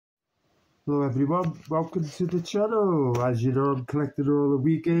Hello everyone, welcome to the channel. As you know, I'm collecting all the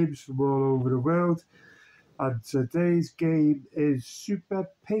Wii games from all over the world, and today's game is Super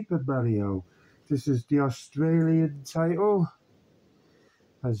Paper Mario. This is the Australian title.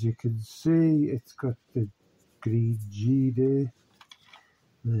 As you can see, it's got the green G there.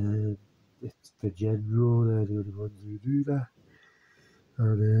 It's the general, they're the only ones who do that.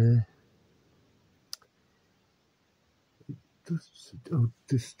 And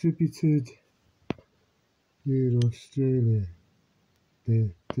distributed in Australia. They're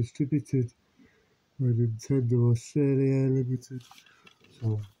distributed by Nintendo Australia Limited.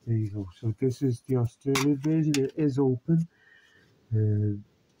 So there you go. So this is the Australian version. It is open, and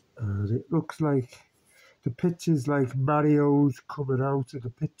it looks like the picture's like Mario's coming out of the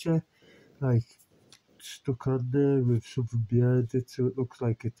picture, like stuck on there with something behind it. So it looks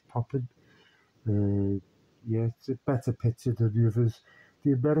like it's popping. Yeah, it's a better picture than the others.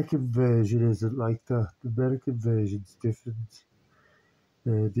 The American version isn't like that. The American version's different.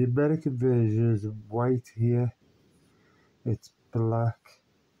 The American version is white here. It's black.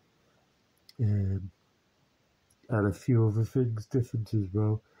 And a few other things different as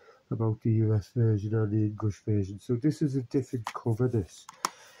well about the US version and the English version. So this is a different cover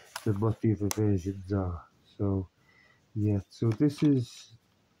than what the other versions are. So yeah, so this is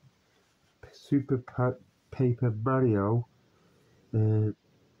Super Paper Mario on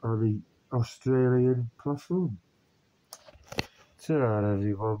the Australian platform. Ta-ra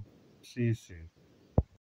everyone, see you soon.